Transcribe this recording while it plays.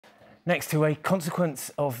Next to a consequence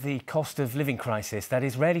of the cost of living crisis that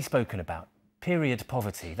is rarely spoken about. Period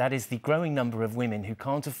poverty. That is the growing number of women who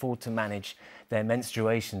can't afford to manage their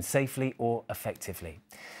menstruation safely or effectively.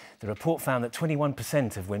 The report found that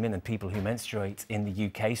 21% of women and people who menstruate in the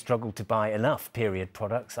UK struggle to buy enough period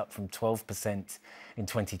products, up from 12% in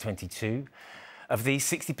 2022. Of these,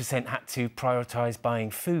 60% had to prioritise buying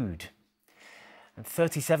food. And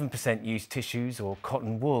 37% used tissues or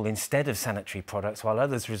cotton wool instead of sanitary products, while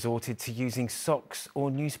others resorted to using socks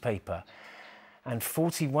or newspaper. And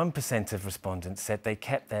 41% of respondents said they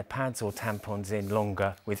kept their pads or tampons in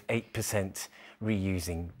longer, with 8%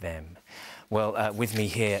 reusing them. Well, with me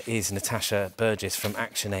here is Tasha Burgess from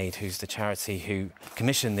ActionAid, who's the charity who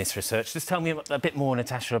commissioned this research. Just tell me a bit more,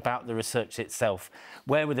 Tasha, about the research itself.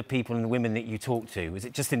 Where were the people and the women that you talked to? Was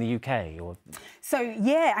it just in the UK? Or? So,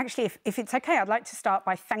 yeah, actually, if it's OK, I'd like to start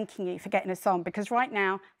by thanking you for getting us on, because right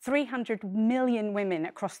now, 300 million women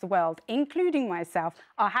across the world, including myself,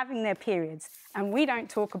 are having their periods. And we don't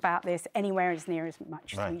talk about this anywhere as near as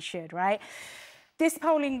much as we should, right? This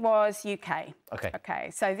polling was UK.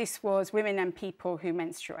 OK, so this was women and people who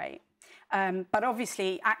menstruate. But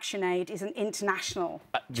obviously, ActionAid is an international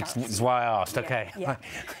charity. That's why I asked, Yeah.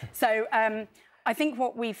 So I think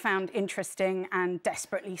what we found interesting and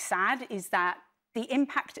desperately sad is that the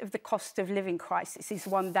impact of the cost of living crisis is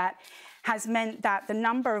one that has meant that the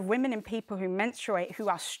number of women and people who menstruate who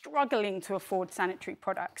are struggling to afford sanitary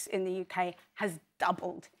products in the UK has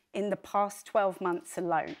doubled in the past 12 months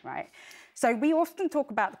alone, right? So we often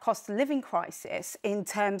talk about the cost of living crisis in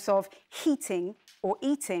terms of heating or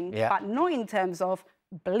eating, but not in terms of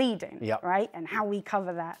bleeding, right? And how we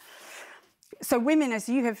cover that. So women, as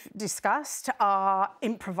you have discussed, are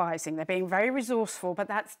improvising. They're being very resourceful, but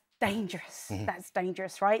that's dangerous. That's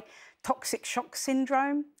dangerous, right? Toxic shock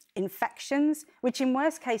syndrome, infections, which in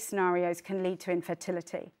worst case scenarios can lead to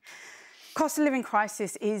infertility. Cost of living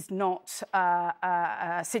crisis is not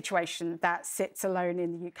a situation that sits alone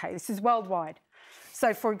in the UK. This is worldwide.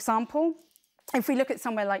 So, for example, if we look at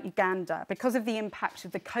somewhere like Uganda, because of the impact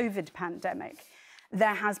of the COVID pandemic,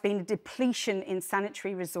 there has been a depletion in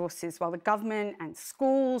sanitary resources while the government and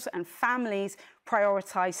schools and families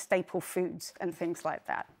prioritise staple foods and things like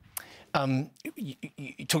that.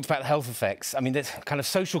 You talked about the health effects. I mean, there's kind of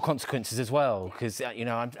social consequences as well, because, you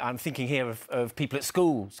know, I'm thinking here of people at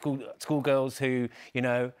schoolgirls who, you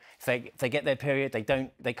know, if they get their period,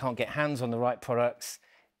 they can't get hands on the right products,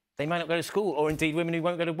 they might not go to school, or indeed women who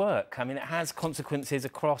won't go to work. I mean, it has consequences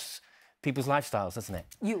across people's lifestyles, doesn't it?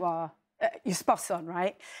 You're spot on,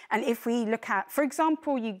 right? And if we look at, for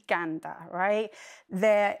example, Uganda, right,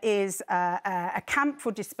 there is a camp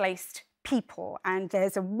for displaced people, and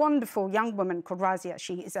there's a wonderful young woman called Razia.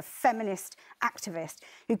 She is a feminist activist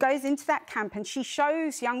who goes into that camp and she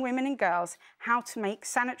shows young women and girls how to make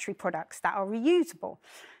sanitary products that are reusable.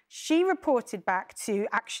 She reported back to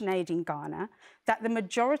ActionAid in Ghana that the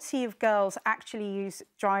majority of girls actually use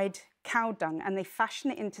dried cow dung and they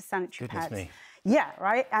fashion it into sanitary pads. Me. Yeah,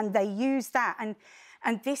 right? And they use that.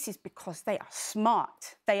 And this is because they are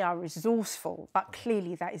smart, they are resourceful, but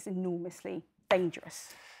clearly that is enormously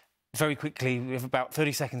dangerous. Very quickly, we have about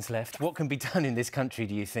 30 seconds left. What can be done in this country,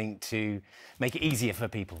 do you think, to make it easier for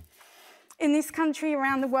people? In this country,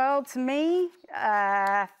 around the world, to me,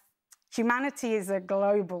 humanity is a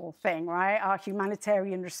global thing, right? Our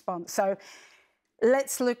humanitarian response. So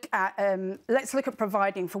let's look at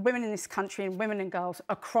providing for women in this country and women and girls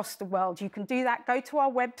across the world. You can do that. Go to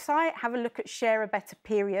our website, have a look at Share a Better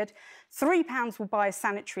Period. £3 will buy a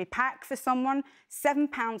sanitary pack for someone.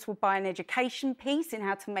 £7 will buy an education piece in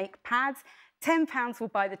how to make pads. £10 will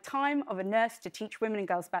buy the time of a nurse to teach women and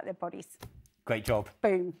girls about their bodies. Great job.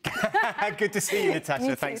 Boom. Good to see you,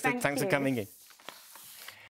 Tasha. Thanks for coming in.